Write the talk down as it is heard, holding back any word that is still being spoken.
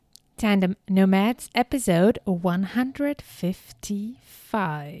Tandem Nomads, episode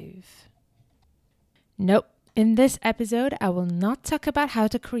 155. Nope, in this episode, I will not talk about how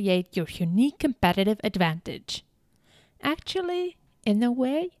to create your unique competitive advantage. Actually, in a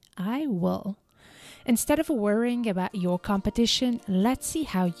way, I will. Instead of worrying about your competition, let's see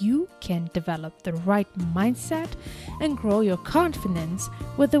how you can develop the right mindset and grow your confidence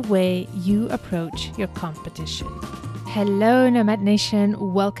with the way you approach your competition. Hello, Nomad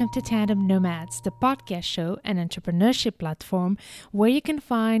Nation. Welcome to Tandem Nomads, the podcast show and entrepreneurship platform where you can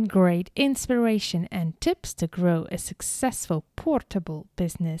find great inspiration and tips to grow a successful portable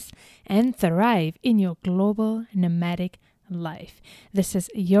business and thrive in your global nomadic life. This is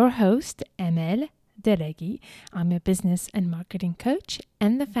your host, Emel Deregi. I'm a business and marketing coach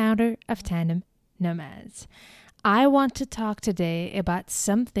and the founder of Tandem Nomads. I want to talk today about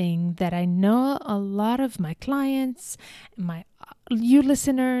something that I know a lot of my clients, you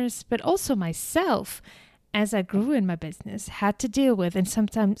listeners, but also myself, as I grew in my business, had to deal with and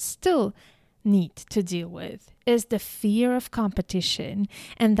sometimes still need to deal with, is the fear of competition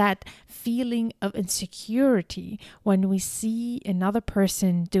and that feeling of insecurity when we see another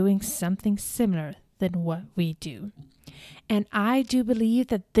person doing something similar than what we do. And I do believe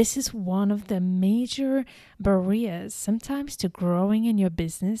that this is one of the major barriers sometimes to growing in your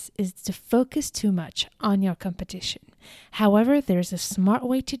business is to focus too much on your competition. However, there's a smart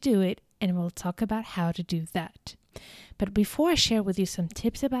way to do it, and we'll talk about how to do that. But before I share with you some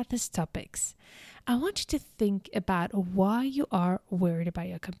tips about these topics, I want you to think about why you are worried about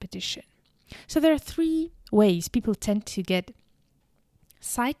your competition. So there are three ways people tend to get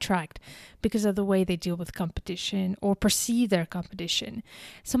sidetracked because of the way they deal with competition or perceive their competition.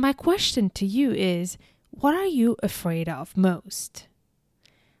 So my question to you is, what are you afraid of most?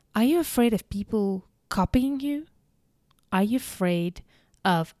 Are you afraid of people copying you? Are you afraid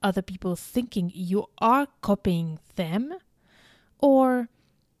of other people thinking you are copying them? Or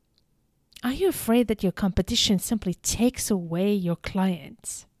are you afraid that your competition simply takes away your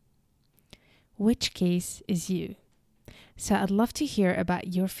clients? Which case is you? So I'd love to hear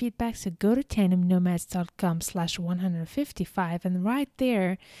about your feedback. So go to tandemnomads.com/155 and right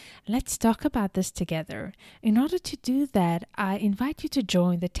there, let's talk about this together. In order to do that, I invite you to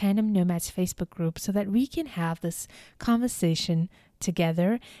join the Tandem Nomads Facebook group so that we can have this conversation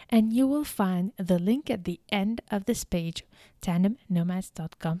together. And you will find the link at the end of this page,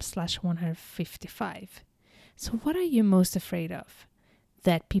 tandemnomads.com/155. So what are you most afraid of?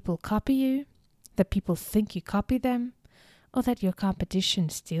 That people copy you? That people think you copy them? Or that your competition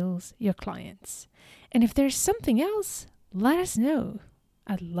steals your clients? And if there's something else, let us know.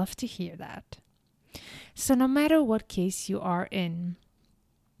 I'd love to hear that. So no matter what case you are in,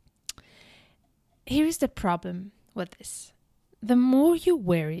 here's the problem with this. The more you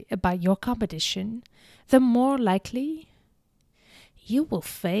worry about your competition, the more likely you will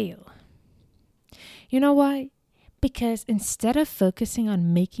fail. You know why? Because instead of focusing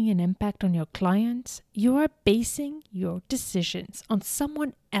on making an impact on your clients, you are basing your decisions on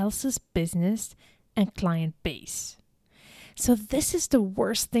someone else's business and client base. So this is the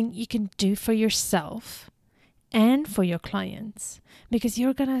worst thing you can do for yourself and for your clients, because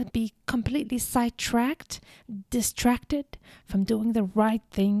you're going to be completely sidetracked, distracted from doing the right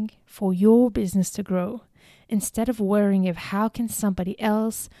thing for your business to grow, instead of worrying of how can somebody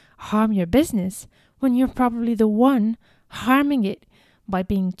else harm your business when you're probably the one harming it by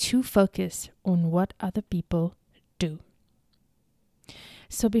being too focused on what other people do.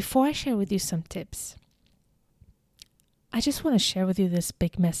 So before I share with you some tips, I just want to share with you this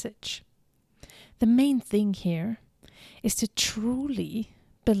big message. The main thing here is to truly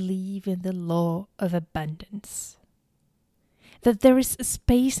believe in the law of abundance. That there is a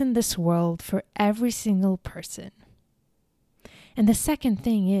space in this world for every single person. And the second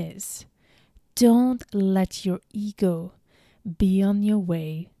thing is, don't let your ego be on your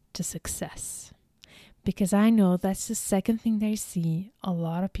way to success. Because I know that's the second thing they see a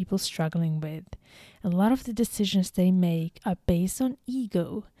lot of people struggling with. A lot of the decisions they make are based on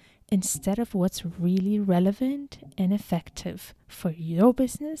ego instead of what's really relevant and effective for your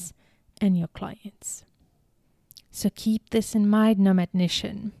business and your clients. So keep this in mind, Nomad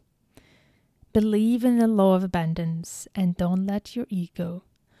Nation. Believe in the law of abundance and don't let your ego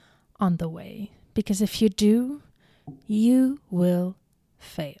on the way, because if you do, you will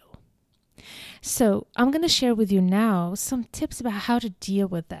fail. So I'm going to share with you now some tips about how to deal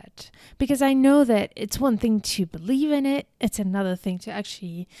with that. Because I know that it's one thing to believe in it. It's another thing to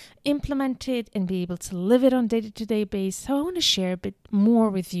actually implement it and be able to live it on day-to-day basis. So I want to share a bit more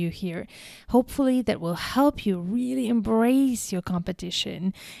with you here. Hopefully that will help you really embrace your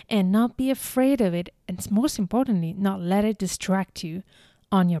competition and not be afraid of it. And most importantly, not let it distract you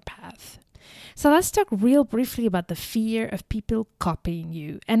on your path. So let's talk real briefly about the fear of people copying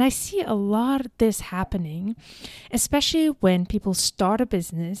you. And I see a lot of this happening, especially when people start a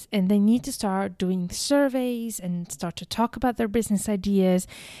business and they need to start doing surveys and start to talk about their business ideas.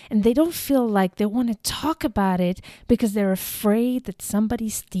 And they don't feel like they want to talk about it because they're afraid that somebody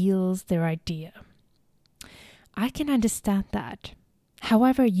steals their idea. I can understand that.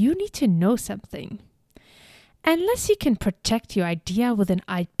 However, you need to know something. Unless you can protect your idea with an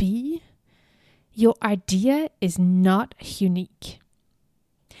IP, your idea is not unique.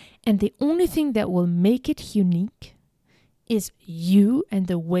 And the only thing that will make it unique is you and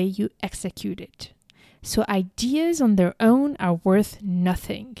the way you execute it. So ideas on their own are worth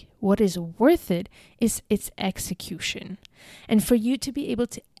nothing. What is worth it is its execution. And for you to be able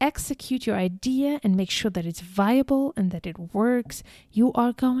to execute your idea and make sure that it's viable and that it works, you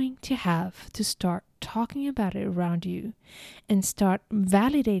are going to have to start talking about it around you and start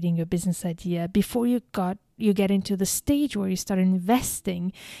validating your business idea before you get into the stage where you start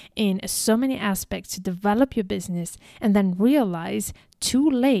investing in so many aspects to develop your business and then realize too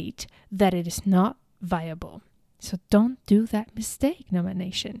late that it is not viable. So don't do that mistake, Nomad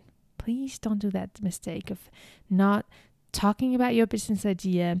Nation. Please don't do that mistake of not talking about your business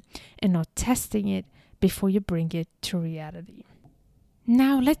idea and not testing it before you bring it to reality.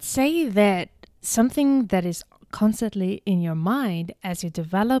 Now, let's say that something that is constantly in your mind as you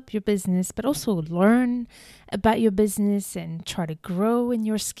develop your business, but also learn about your business and try to grow in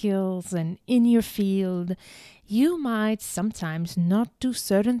your skills and in your field, you might sometimes not do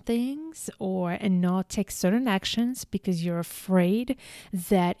certain things and not take certain actions because you're afraid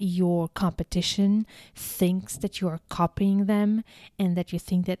that your competition thinks that you are copying them and that you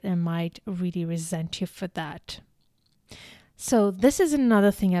think that they might really resent you for that. So this is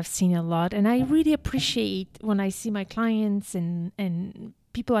another thing I've seen a lot, and I really appreciate when I see my clients and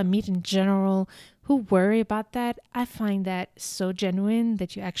people I meet in general who worry about that. I find that so genuine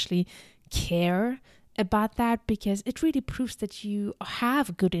that you actually care about that because it really proves that you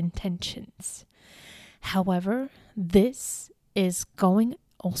have good intentions. However, this is going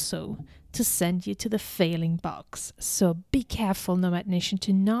also to send you to the failing box. So be careful, Nomad Nation,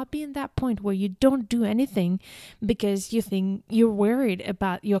 to not be in that point where you don't do anything because you think you're worried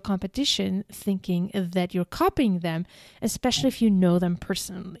about your competition, thinking that you're copying them, especially if you know them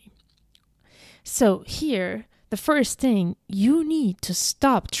personally. So here, the first thing, you need to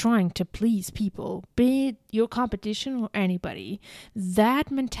stop trying to please people, be it your competition or anybody.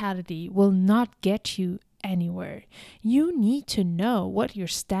 That mentality will not get you anywhere. You need to know what you're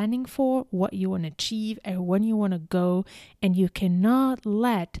standing for, what you want to achieve, and when you want to go, and you cannot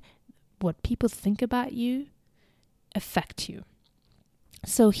let what people think about you affect you.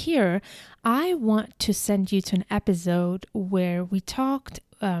 So here, I want to send you to an episode where we talked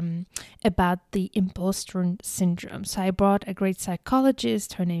about the imposter syndrome. So I brought a great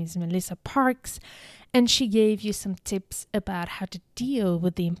psychologist. Her name is Melissa Parks. And she gave you some tips about how to deal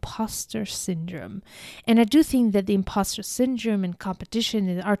with the imposter syndrome. And I do think that the imposter syndrome and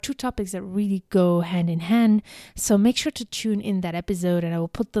competition are two topics that really go hand in hand. So make sure to tune in that episode, and I will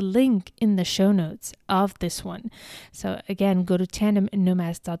put the link in the show notes of this one. So again, go to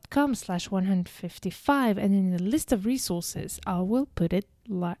tandemnomads.com/155, and in the list of resources, I will put it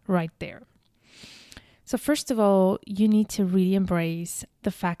right there. So first of all, you need to really embrace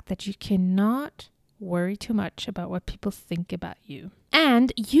the fact that you cannot worry too much about what people think about you.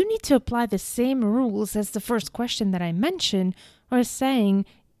 And you need to apply the same rules as the first question that I mentioned, or saying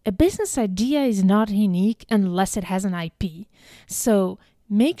a business idea is not unique unless it has an IP. So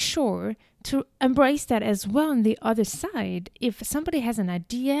make sure to embrace that as well on the other side. If somebody has an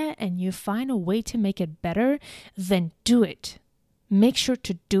idea and you find a way to make it better, then do it. Make sure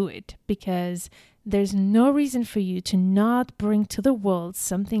to do it, because there's no reason for you to not bring to the world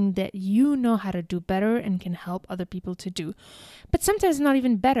something that you know how to do better and can help other people to do. But sometimes not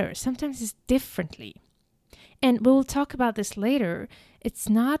even better. Sometimes it's differently. And we'll talk about this later. It's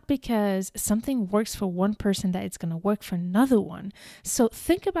not because something works for one person that it's going to work for another one. So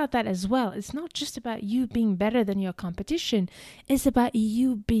think about that as well. It's not just about you being better than your competition. It's about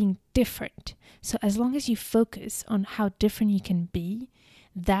you being different. So as long as you focus on how different you can be,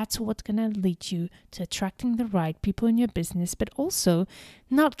 That's what's going to lead you to attracting the right people in your business, but also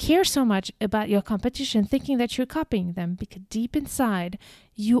not care so much about your competition, thinking that you're copying them, because deep inside,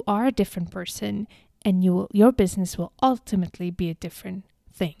 you are a different person and your business will ultimately be a different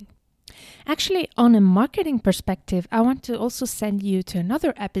thing. Actually, on a marketing perspective, I want to also send you to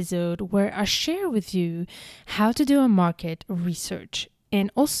another episode where I share with you how to do a market research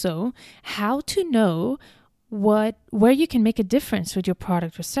and also how to know where you can make a difference with your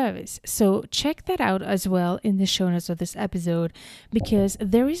product or service. So check that out as well in the show notes of this episode, because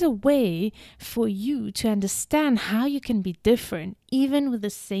there is a way for you to understand how you can be different even with the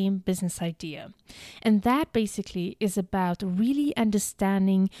same business idea. And that basically is about really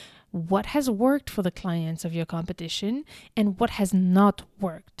understanding what has worked for the clients of your competition and what has not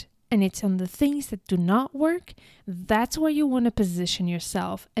worked. And it's on the things that do not work, that's where you want to position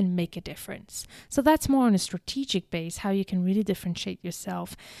yourself and make a difference. So that's more on a strategic base, how you can really differentiate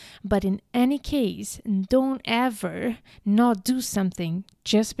yourself. But in any case, don't ever not do something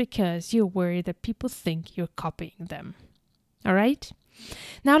just because you're worried that people think you're copying them. All right?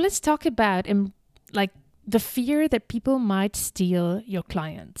 Now let's talk about the fear that people might steal your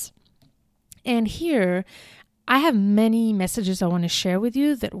clients. And here, I have many messages I want to share with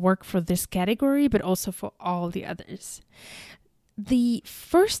you that work for this category, but also for all the others. The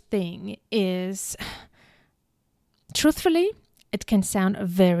first thing is, truthfully, it can sound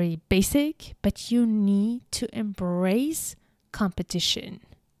very basic, but you need to embrace competition.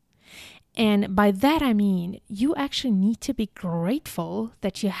 And by that, I mean, you actually need to be grateful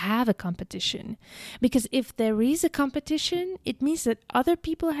that you have a competition. Because if there is a competition, it means that other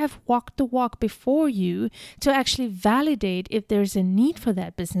people have walked the walk before you to actually validate if there's a need for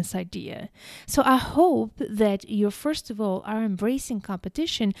that business idea. So I hope that you, first of all, are embracing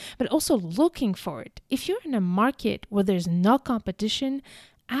competition, but also looking for it. If you're in a market where there's no competition,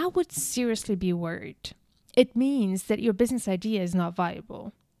 I would seriously be worried. It means that your business idea is not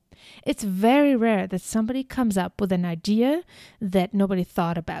viable. It's very rare that somebody comes up with an idea that nobody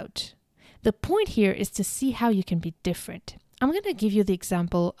thought about. The point here is to see how you can be different. I'm going to give you the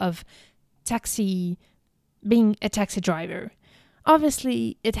example of being a taxi driver.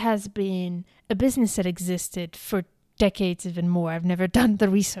 Obviously, it has been a business that existed for decades, even more. I've never done the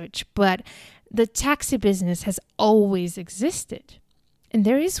research, but the taxi business has always existed. And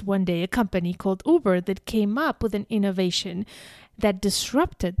there is one day a company called Uber that came up with an innovation that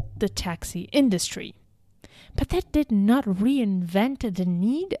disrupted the taxi industry. But that did not reinvent the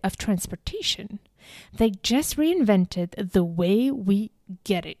need of transportation. They just reinvented the way we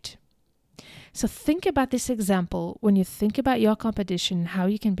get it. So think about this example when you think about your competition, how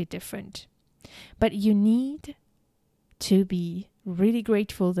you can be different. But you need to be really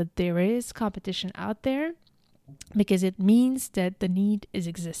grateful that there is competition out there, because it means that the need is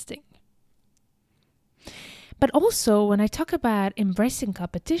existing. But also, when I talk about embracing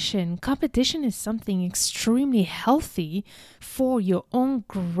competition, competition is something extremely healthy for your own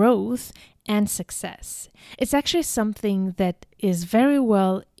growth and success. It's actually something that is very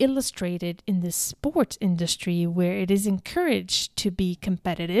well illustrated in the sports industry, where it is encouraged to be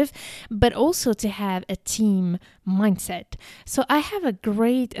competitive, but also to have a team mindset. So I have a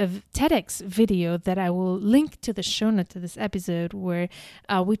great TEDx video that I will link to the show note to this episode, where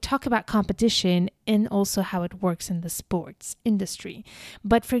we talk about competition and also how it works in the sports industry.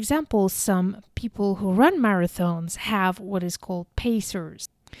 But for example, some people who run marathons have what is called pacers.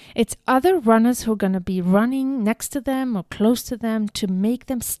 It's other runners who are going to be running next to them or close to them to make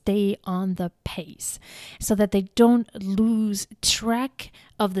them stay on the pace so that they don't lose track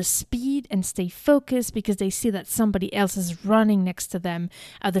of the speed and stay focused because they see that somebody else is running next to them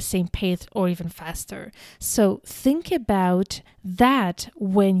at the same pace or even faster. So think about that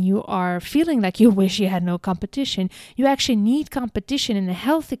when you are feeling like you wish you had no competition. You actually need competition, and a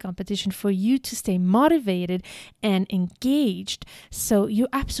healthy competition, for you to stay motivated and engaged. So you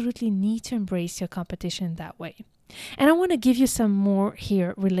absolutely need to embrace your competition that way. And I want to give you some more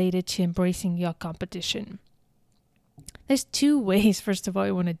here related to embracing your competition. There's two ways, first of all,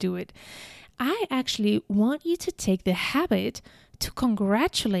 you want to do it. I actually want you to take the habit to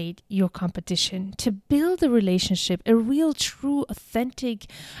congratulate your competition, to build a relationship, a real, true, authentic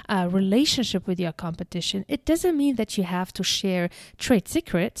relationship with your competition. It doesn't mean that you have to share trade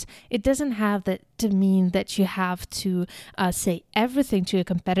secrets. It doesn't have to mean that you have to say everything to your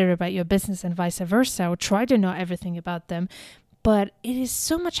competitor about your business and vice versa, or try to know everything about them. But it is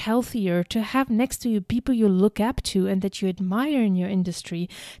so much healthier to have next to you people you look up to and that you admire in your industry,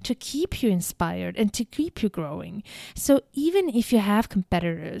 to keep you inspired and to keep you growing. So even if you have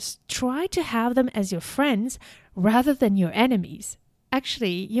competitors, try to have them as your friends rather than your enemies.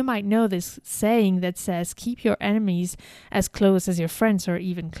 Actually, you might know this saying that says, keep your enemies as close as your friends or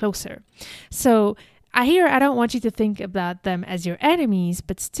even closer. So I don't want you to think about them as your enemies,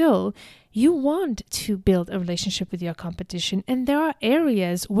 but still, you want to build a relationship with your competition. And there are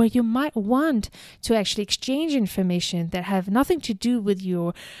areas where you might want to actually exchange information that have nothing to do with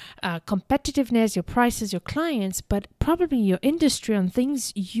your competitiveness, your prices, your clients, but probably your industry, on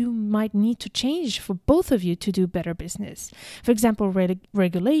things you might need to change for both of you to do better business. For example,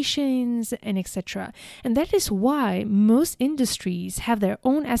 regulations and etc. And that is why most industries have their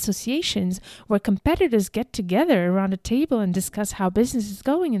own associations where competitors get together around a table and discuss how business is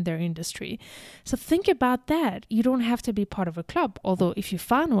going in their industry. So think about that. You don't have to be part of a club, although if you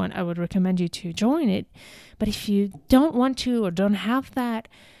found one, I would recommend you to join it. But if you don't want to or don't have that,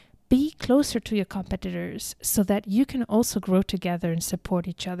 be closer to your competitors so that you can also grow together and support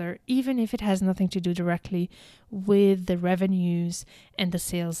each other, even if it has nothing to do directly with the revenues and the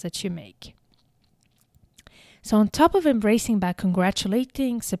sales that you make. So on top of embracing by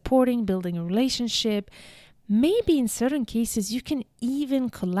congratulating, supporting, building a relationship, maybe in certain cases you can even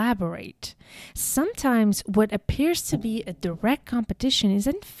collaborate. Sometimes what appears to be a direct competition is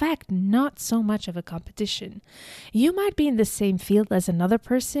in fact not so much of a competition. You might be in the same field as another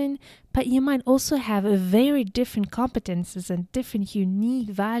person, but you might also have a very different competences and different unique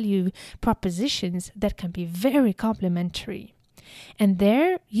value propositions that can be very complementary. And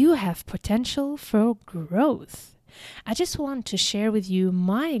there you have potential for growth. I just want to share with you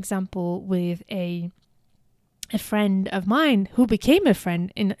my example with a friend of mine who became a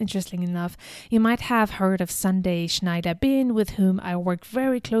friend, interestingly enough. You might have heard of Sunday Schneider-Bin, with whom I work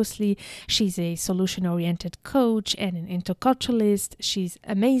very closely. She's a solution-oriented coach and an interculturalist. She's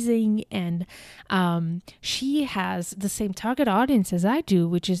amazing, and she has the same target audience as I do,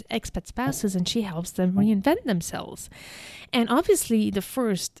 which is expat spouses, and she helps them reinvent themselves. And obviously, the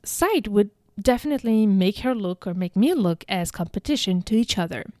first sight would definitely make her look or make me look as competition to each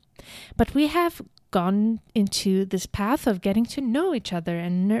other. But we have gone into this path of getting to know each other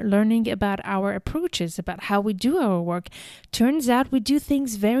and learning about our approaches, about how we do our work. Turns out we do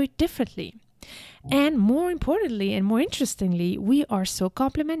things very differently. And more importantly and more interestingly, we are so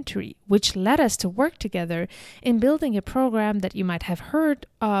complementary, which led us to work together in building a program that you might have heard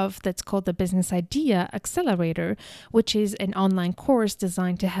of that's called the Business Idea Accelerator, which is an online course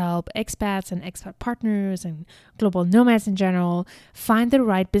designed to help expats and expat partners and global nomads in general find the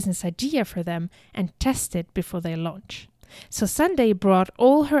right business idea for them and test it before they launch. So Sunday brought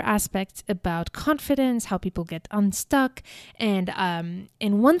all her aspects about confidence, how people get unstuck, and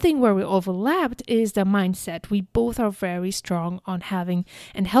one thing where we overlapped is the mindset. We both are very strong on having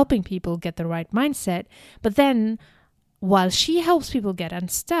and helping people get the right mindset. But then, while she helps people get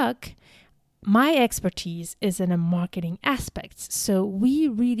unstuck, my expertise is in the marketing aspects. So we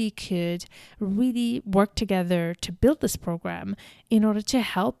really could work together to build this program in order to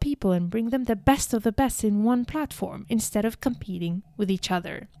help people and bring them the best of the best in one platform instead of competing with each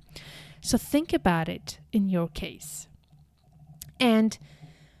other. So think about it in your case. And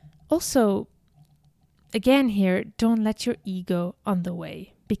also, again here, don't let your ego on the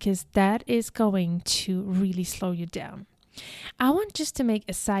way, because that is going to really slow you down. I want just to make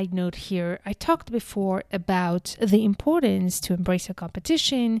a side note here. I talked before about the importance to embrace your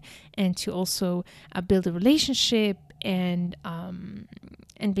competition and to also build a relationship and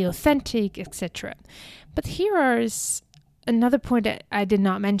be authentic, etc. But here is another point that I did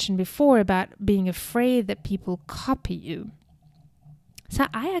not mention before about being afraid that people copy you. So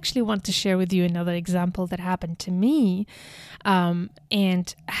I actually want to share with you another example that happened to me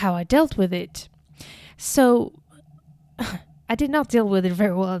and how I dealt with it. So I did not deal with it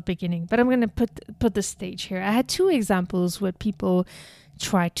very well at the beginning, but I'm going to put the stage here. I had two examples where people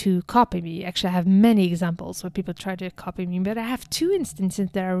try to copy me. Actually, I have many examples where people try to copy me, but I have two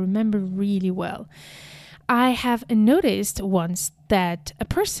instances that I remember really well. I have noticed once that a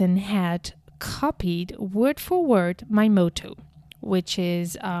person had copied word for word my motto, which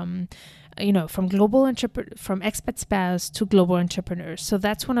is from from expat spouse to global entrepreneur. So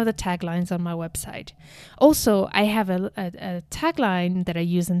that's one of the taglines on my website. Also, I have a tagline that I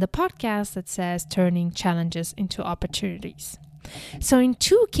use in the podcast that says turning challenges into opportunities. So in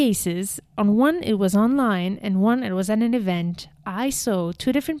two cases, on one it was online and one it was at an event, I saw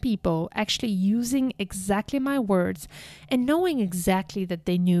two different people actually using exactly my words and knowing exactly that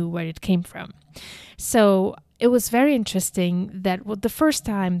they knew where it came from. So it was very interesting that the first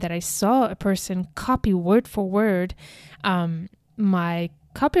time that I saw a person copy word for word my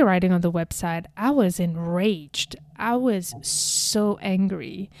copywriting on the website, I was enraged. I was so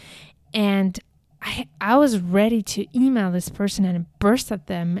angry. And I was ready to email this person and burst at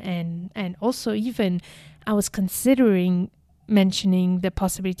them, and also even I was considering mentioning the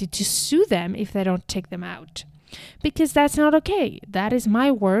possibility to sue them if they don't take them out. Because that's not okay. That is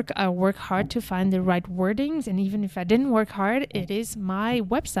my work. I work hard to find the right wordings, and even if I didn't work hard, it is my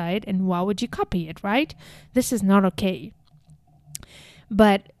website, and why would you copy it, right? This is not okay.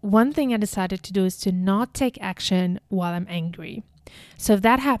 But one thing I decided to do is to not take action while I'm angry. So if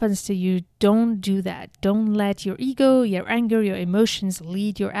that happens to you, don't do that. Don't let your ego, your anger, your emotions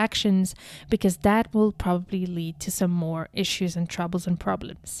lead your actions, because that will probably lead to some more issues and troubles and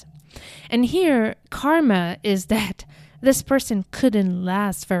problems. And here, karma is that this person couldn't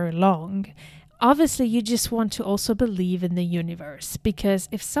last very long. Obviously, you just want to also believe in the universe, because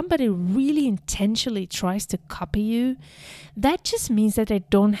if somebody really intentionally tries to copy you, that just means that they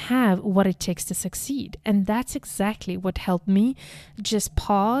don't have what it takes to succeed. And that's exactly what helped me just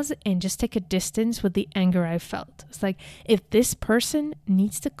pause and just take a distance with the anger I felt. It's like, if this person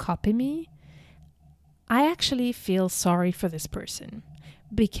needs to copy me, I actually feel sorry for this person,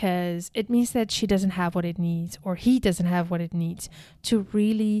 because it means that she doesn't have what it needs, or he doesn't have what it needs to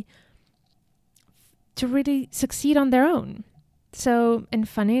really succeed on their own. So, and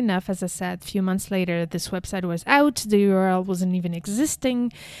funny enough, as I said, a few months later, this website was out. The URL wasn't even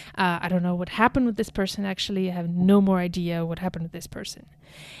existing. I don't know what happened with this person. Actually, I have no more idea what happened with this person.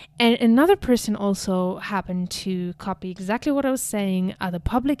 And another person also happened to copy exactly what I was saying at a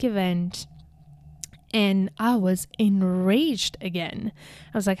public event. And I was enraged again.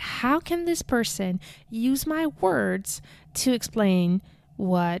 I was like, how can this person use my words to explain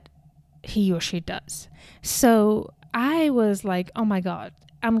what he or she does? So I was like, oh my God,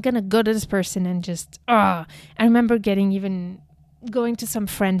 I'm going to go to this person and just, I remember going to some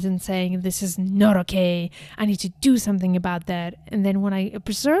friends and saying, this is not okay. I need to do something about that. And then when I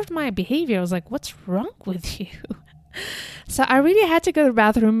observed my behavior, I was like, what's wrong with you? So I really had to go to the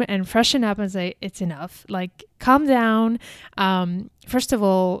bathroom and freshen up and say, it's enough. Like, calm down. First of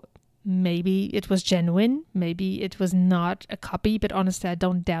all, maybe it was genuine. Maybe it was not a copy, but honestly, I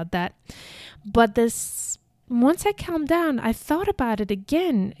don't doubt that. But once I calmed down, I thought about it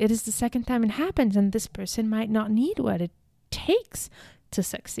again. It is the second time it happens, and this person might not need what it takes to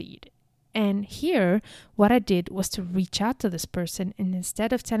succeed. And here, what I did was to reach out to this person, and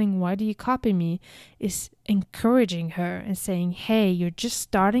instead of telling, why do you copy me, is encouraging her and saying, hey, you're just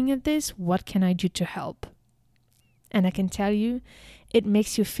starting at this. What can I do to help? And I can tell you, it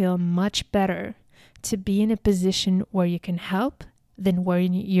makes you feel much better to be in a position where you can help than where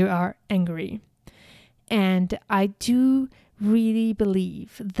you are angry. And I do really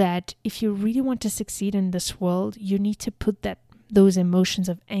believe that if you really want to succeed in this world, you need to put those emotions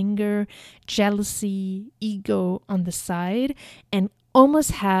of anger, jealousy, ego on the side, and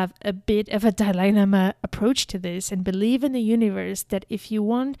almost have a bit of a Dalai Lama approach to this, and believe in the universe that if you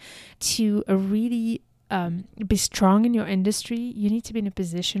want to really be strong in your industry, you need to be in a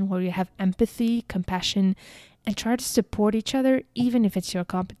position where you have empathy, compassion, and try to support each other, even if it's your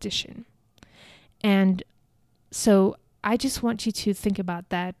competition. And so I just want you to think about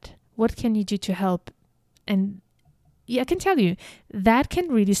that. What can you do to help? And I can tell you, that can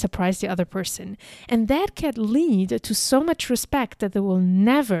really surprise the other person. And that can lead to so much respect that they will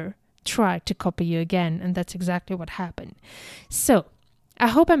never try to copy you again. And that's exactly what happened. So I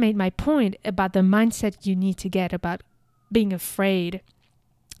hope I made my point about the mindset you need to get about being afraid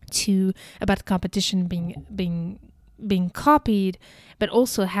about competition being copied, but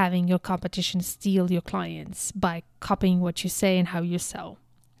also having your competition steal your clients by copying what you say and how you sell.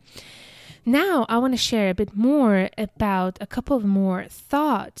 Now, I want to share a bit more about a couple of more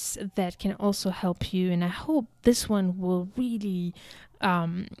thoughts that can also help you. And I hope this one will really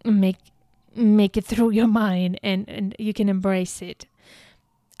make it through your mind and you can embrace it.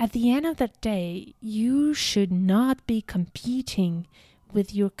 At the end of the day, you should not be competing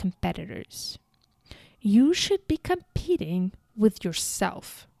with your competitors. You should be competing with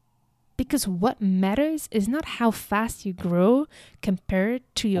yourself. Because what matters is not how fast you grow compared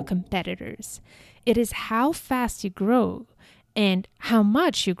to your competitors. It is how fast you grow and how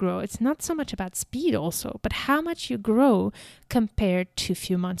much you grow. It's not so much about speed also, but how much you grow compared to a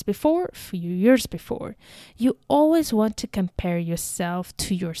few months before, a few years before. You always want to compare yourself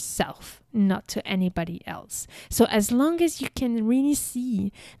to yourself, not to anybody else. So as long as you can really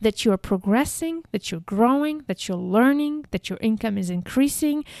see that you're progressing, that you're growing, that you're learning, that your income is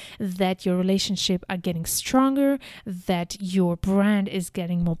increasing, that your relationship are getting stronger, that your brand is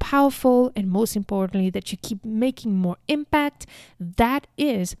getting more powerful, and most importantly, that you keep making more impact, that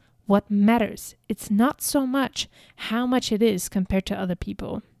is what matters. It's not so much how much it is compared to other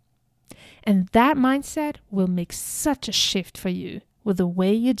people. And that mindset will make such a shift for you with the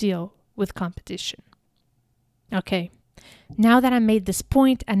way you deal with competition. Okay, now that I made this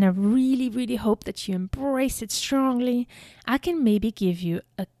point, and I really, really hope that you embrace it strongly, I can maybe give you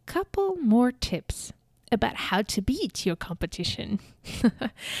a couple more tips about how to beat your competition.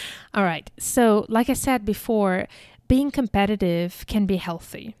 All right, so like I said before, being competitive can be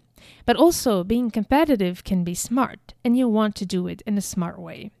healthy, but also being competitive can be smart, and you want to do it in a smart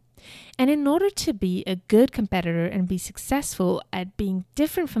way. And in order to be a good competitor and be successful at being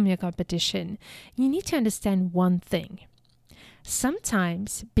different from your competition, you need to understand one thing.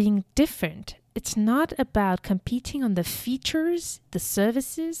 Sometimes being different, it's not about competing on the features, the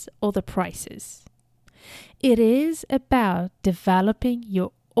services, or the prices. It is about developing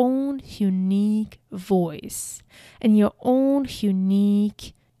your own unique voice and your own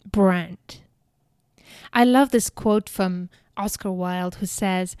unique brand. I love this quote from Oscar Wilde, who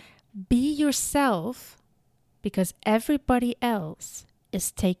says, "Be yourself because everybody else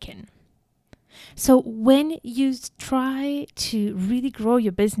is taken." So when you try to really grow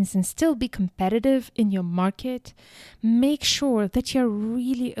your business and still be competitive in your market, make sure that you're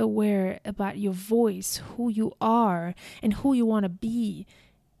really aware about your voice, who you are, and who you want to be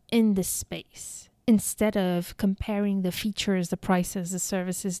in this space, instead of comparing the features, the prices, the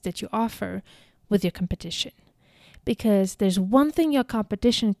services that you offer with your competition. Because there's one thing your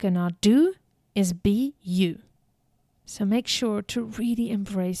competition cannot do is be you. So make sure to really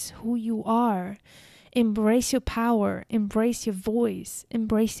embrace who you are. Embrace your power, embrace your voice,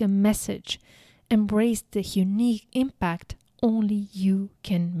 embrace your message, embrace the unique impact only you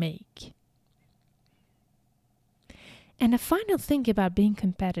can make. And a final thing about being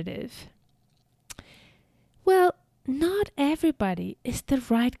competitive. Well, not everybody is the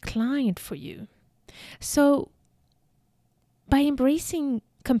right client for you. So by embracing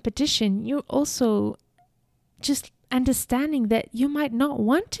competition, you're also just understanding that you might not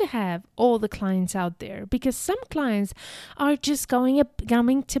want to have all the clients out there, because some clients are just going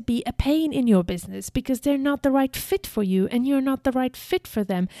to be a pain in your business because they're not the right fit for you and you're not the right fit for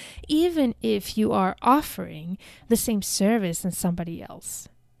them, even if you are offering the same service as somebody else.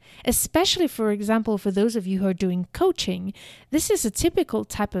 Especially, for example, for those of you who are doing coaching, this is a typical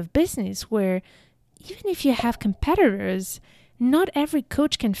type of business where even if you have competitors, not every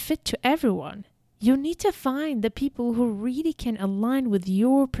coach can fit to everyone. You need to find the people who really can align with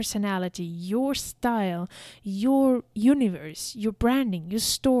your personality, your style, your universe, your branding, your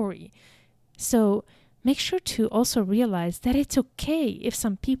story. So make sure to also realize that it's okay if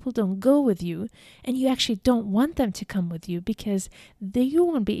some people don't go with you and you actually don't want them to come with you, because you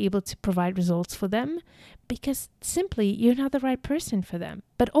won't be able to provide results for them because simply you're not the right person for them.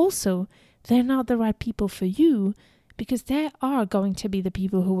 But also they're not the right people for you, because they are going to be the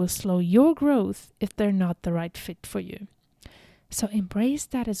people who will slow your growth if they're not the right fit for you. So embrace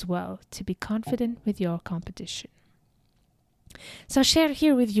that as well, to be confident with your competition. So I shared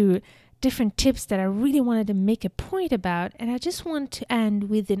here with you different tips that I really wanted to make a point about, and I just want to end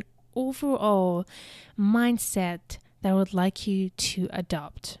with an overall mindset that I would like you to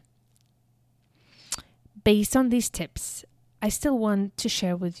adopt. Based on these tips, I still want to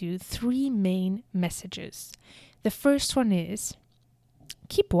share with you 3 main messages. The first one is,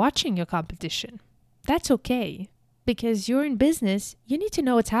 keep watching your competition. That's okay, because you're in business, you need to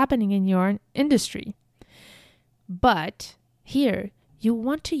know what's happening in your industry. But here, you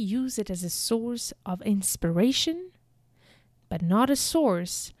want to use it as a source of inspiration, but not a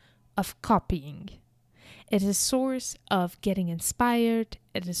source of copying. It is a source of getting inspired.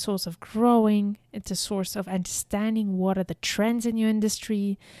 It is a source of growing. It's a source of understanding what are the trends in your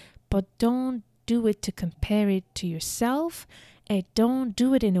industry, but don't do it to compare it to yourself, and don't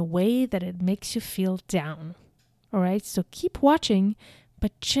do it in a way that it makes you feel down. All right, so keep watching,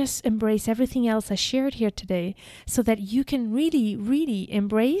 but just embrace everything else I shared here today so that you can really, really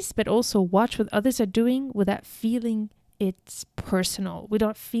embrace, but also watch what others are doing without feeling it's personal,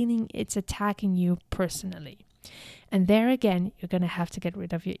 without feeling it's attacking you personally. And there again, you're going to have to get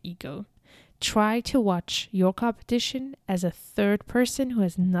rid of your ego. Try to watch your competition as a third person who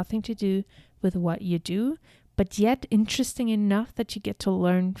has nothing to do with what you do, but yet interesting enough that you get to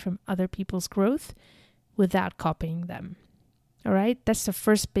learn from other people's growth without copying them. All right, that's the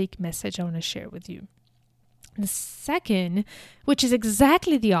first big message I want to share with you. The second, which is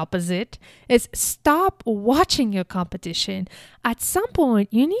exactly the opposite, is stop watching your competition. At some point,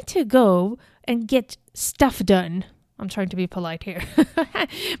 you need to go and get stuff done. I'm trying to be polite here.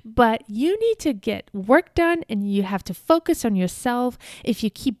 But you need to get work done and you have to focus on yourself. If you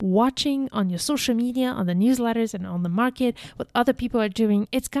keep watching on your social media, on the newsletters and on the market, what other people are doing,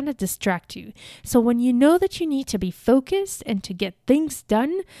 it's going to distract you. So when you know that you need to be focused and to get things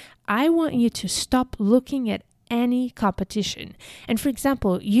done, I want you to stop looking at any competition. And for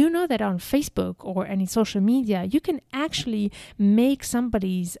example, you know that on Facebook or any social media, you can actually make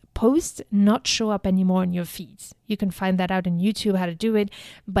somebody's post not show up anymore in your feeds. You can find that out on YouTube, how to do it,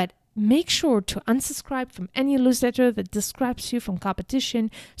 but make sure to unsubscribe from any newsletter that distracts you from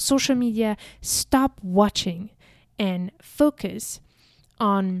competition, social media. Stop watching and focus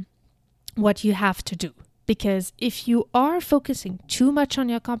on what you have to do. Because if you are focusing too much on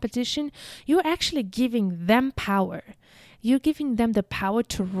your competition, you're actually giving them power. You're giving them the power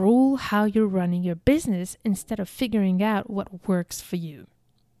to rule how you're running your business instead of figuring out what works for you.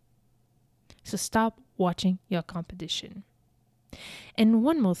 So stop watching your competition. And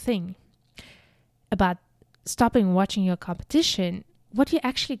one more thing about stopping watching your competition, what you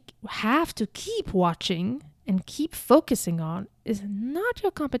actually have to keep watching and keep focusing on is not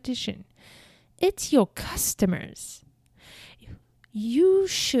your competition. It's your customers. You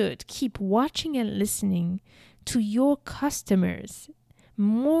should keep watching and listening to your customers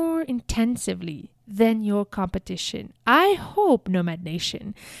more intensively than your competition. I hope, Nomad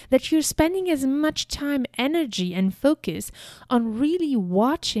Nation, that you're spending as much time, energy, and focus on really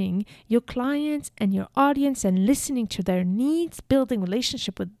watching your clients and your audience and listening to their needs, building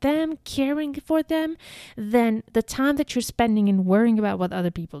relationship with them, caring for them, than the time that you're spending in worrying about what other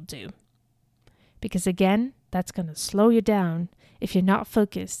people do. Because again, that's going to slow you down if you're not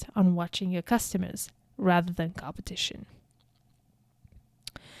focused on watching your customers rather than competition.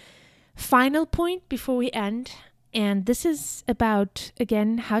 Final point before we end, and this is about,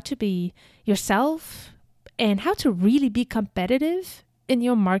 again, how to be yourself and how to really be competitive in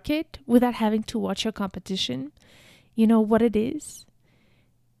your market without having to watch your competition. You know what it is?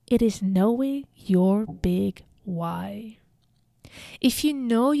 It is knowing your big why. If you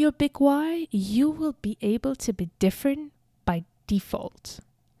know your big why, you will be able to be different by default.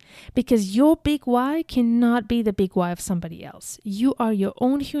 Because your big why cannot be the big why of somebody else. You are your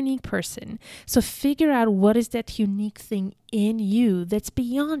own unique person. So figure out what is that unique thing in you that's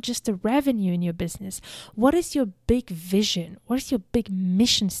beyond just the revenue in your business. What is your big vision? What is your big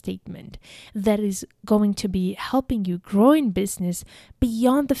mission statement that is going to be helping you grow in business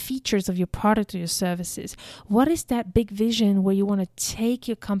beyond the features of your product or your services? What is that big vision where you want to take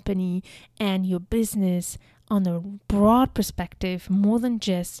your company and your business on a broad perspective, more than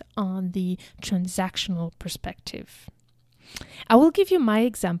just on the transactional perspective? I will give you my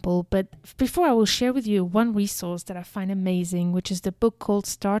example, but before I will share with you one resource that I find amazing, which is the book called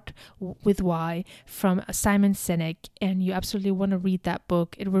Start with Why from Simon Sinek. And you absolutely want to read that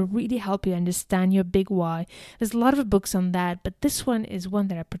book. It will really help you understand your big why. There's a lot of books on that, but this one is one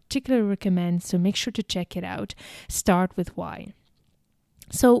that I particularly recommend. So make sure to check it out. Start with Why.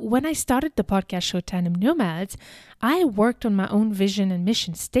 So when I started the podcast show Tandem Nomads, I worked on my own vision and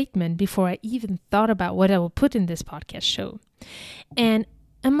mission statement before I even thought about what I would put in this podcast show. And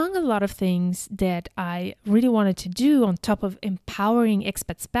among a lot of things that I really wanted to do, on top of empowering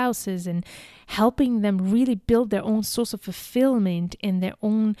expat spouses and helping them really build their own source of fulfillment and their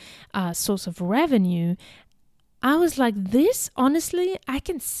own source of revenue, I was like, this, honestly, I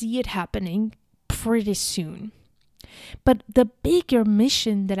can see it happening pretty soon. But the bigger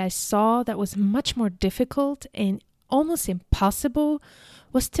mission that I saw that was much more difficult and almost impossible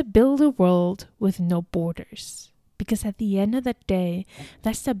was to build a world with no borders. Because at the end of the day,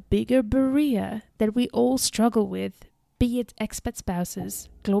 that's the bigger barrier that we all struggle with, be it expat spouses,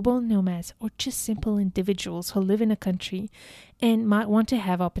 global nomads, or just simple individuals who live in a country and might want to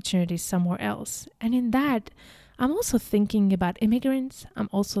have opportunities somewhere else. And in that, I'm also thinking about immigrants. I'm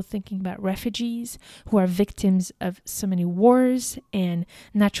also thinking about refugees who are victims of so many wars and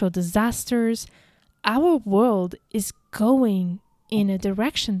natural disasters. Our world is going in a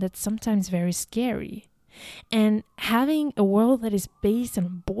direction that's sometimes very scary. And having a world that is based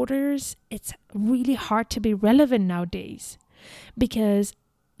on borders, it's really hard to be relevant nowadays because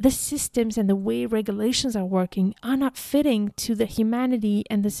the systems and the way regulations are working are not fitting to the humanity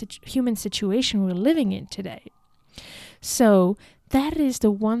and the human situation we're living in today. So that is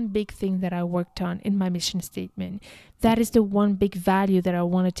the one big thing that I worked on in my mission statement. That is the one big value that I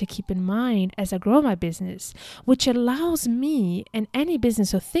wanted to keep in mind as I grow my business, which allows me and any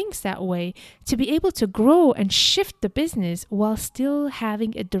business who thinks that way to be able to grow and shift the business while still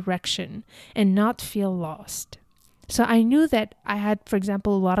having a direction and not feel lost. So I knew that I had, for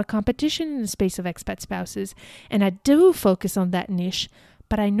example, a lot of competition in the space of expat spouses, and I do focus on that niche.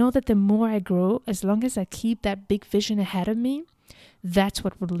 But I know that the more I grow, as long as I keep that big vision ahead of me, that's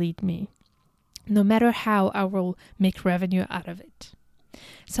what will lead me. No matter how I will make revenue out of it.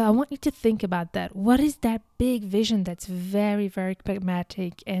 So I want you to think about that. What is that big vision that's very, very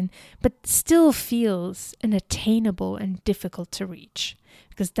pragmatic but still feels unattainable and difficult to reach?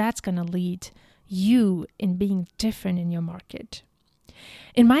 Because that's going to lead you in being different in your market.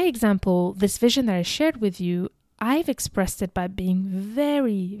 In my example, this vision that I shared with you, I've expressed it by being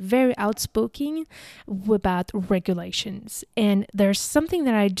very, very outspoken about regulations. And there's something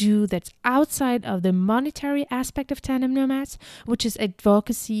that I do that's outside of the monetary aspect of Tandem Nomads, which is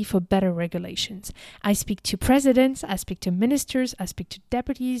advocacy for better regulations. I speak to presidents, I speak to ministers, I speak to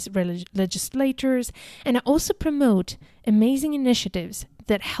deputies, legislators, and I also promote amazing initiatives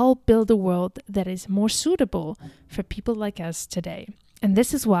that help build a world that is more suitable for people like us today. And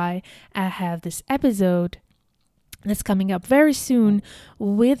this is why I have this episode that's coming up very soon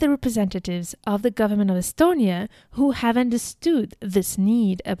with the representatives of the government of Estonia who have understood this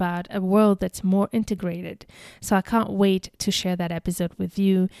need about a world that's more integrated. So I can't wait to share that episode with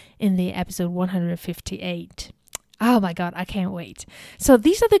you in the episode 158. Oh my God, I can't wait. So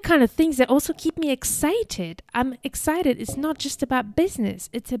these are the kind of things that also keep me excited. I'm excited. It's not just about business.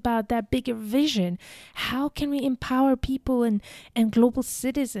 It's about that bigger vision. How can we empower people and global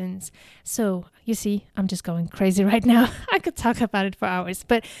citizens? So you see, I'm just going crazy right now. I could talk about it for hours.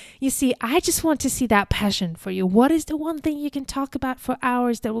 But you see, I just want to see that passion for you. What is the one thing you can talk about for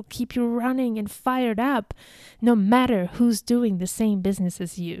hours that will keep you running and fired up, no matter who's doing the same business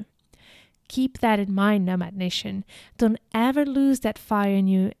as you? Keep that in mind, Nomad Nation. Don't ever lose that fire in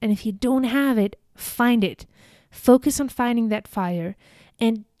you. And if you don't have it, find it. Focus on finding that fire.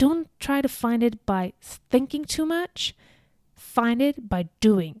 And don't try to find it by thinking too much. Find it by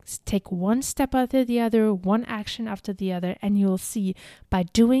doing. Take one step after the other, one action after the other, and you'll see by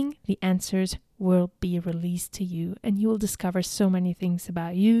doing, the answers will be released to you. And you will discover so many things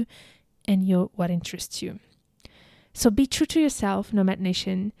about you and what interests you. So be true to yourself, Nomad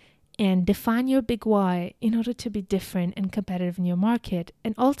Nation. And define your big why in order to be different and competitive in your market,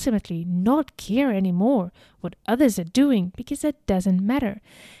 and ultimately not care anymore what others are doing, because that doesn't matter.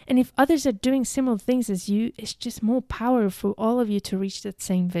 And if others are doing similar things as you, it's just more power for all of you to reach that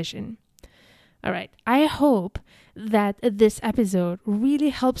same vision. All right, I hope that this episode really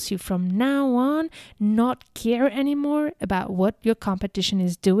helps you from now on not care anymore about what your competition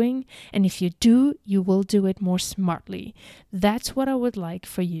is doing. And if you do, you will do it more smartly. That's what I would like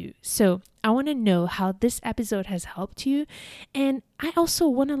for you. So I want to know how this episode has helped you. And I also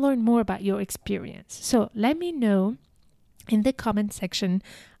want to learn more about your experience. So let me know in the comment section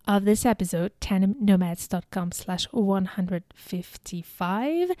of this episode,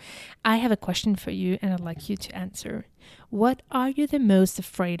 tandemnomads.com/155. I have a question for you and I'd like you to answer. What are you the most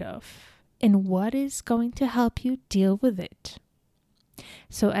afraid of? And what is going to help you deal with it?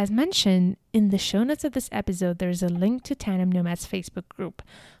 So as mentioned, in the show notes of this episode, there's a link to Tandem Nomads Facebook group.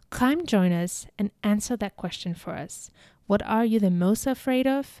 Come join us and answer that question for us. What are you the most afraid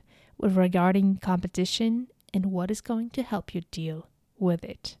of regarding competition? And what is going to help you deal with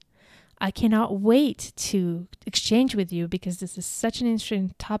it? I cannot wait to exchange with you because this is such an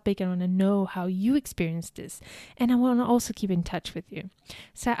interesting topic. I want to know how you experienced this. And I want to also keep in touch with you.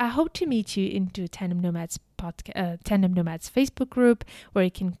 So I hope to meet you into Tandem Nomads Facebook group where you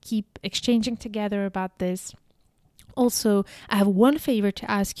can keep exchanging together about this. Also, I have one favor to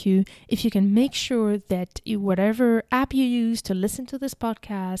ask you. If you can make sure that whatever app you use to listen to this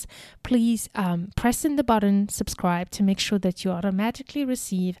podcast, please press in the button subscribe to make sure that you automatically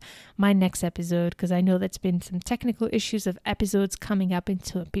receive my next episode, because I know that's been some technical issues of episodes coming up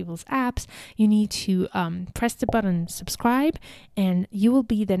into people's apps. You need to press the button subscribe and you will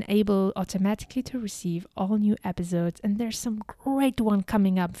be then able automatically to receive all new episodes. And there's some great one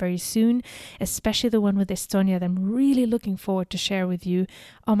coming up very soon, especially the one with Estonia that I'm really looking forward to share with you.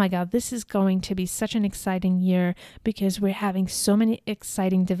 Oh my God, this is going to be such an exciting year because we're having so many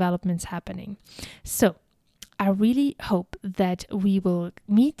exciting developments happening. So I really hope that we will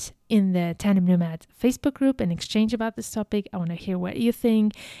meet in the Tandem Nomads Facebook group and exchange about this topic. I want to hear what you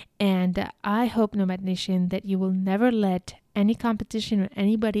think. And I hope, Nomad Nation, that you will never let any competition or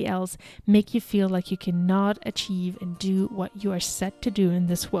anybody else make you feel like you cannot achieve and do what you are set to do in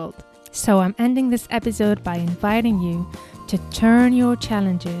this world. So I'm ending this episode by inviting you to turn your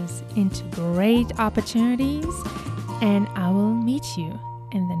challenges into great opportunities, and I will meet you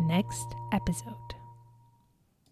in the next episode.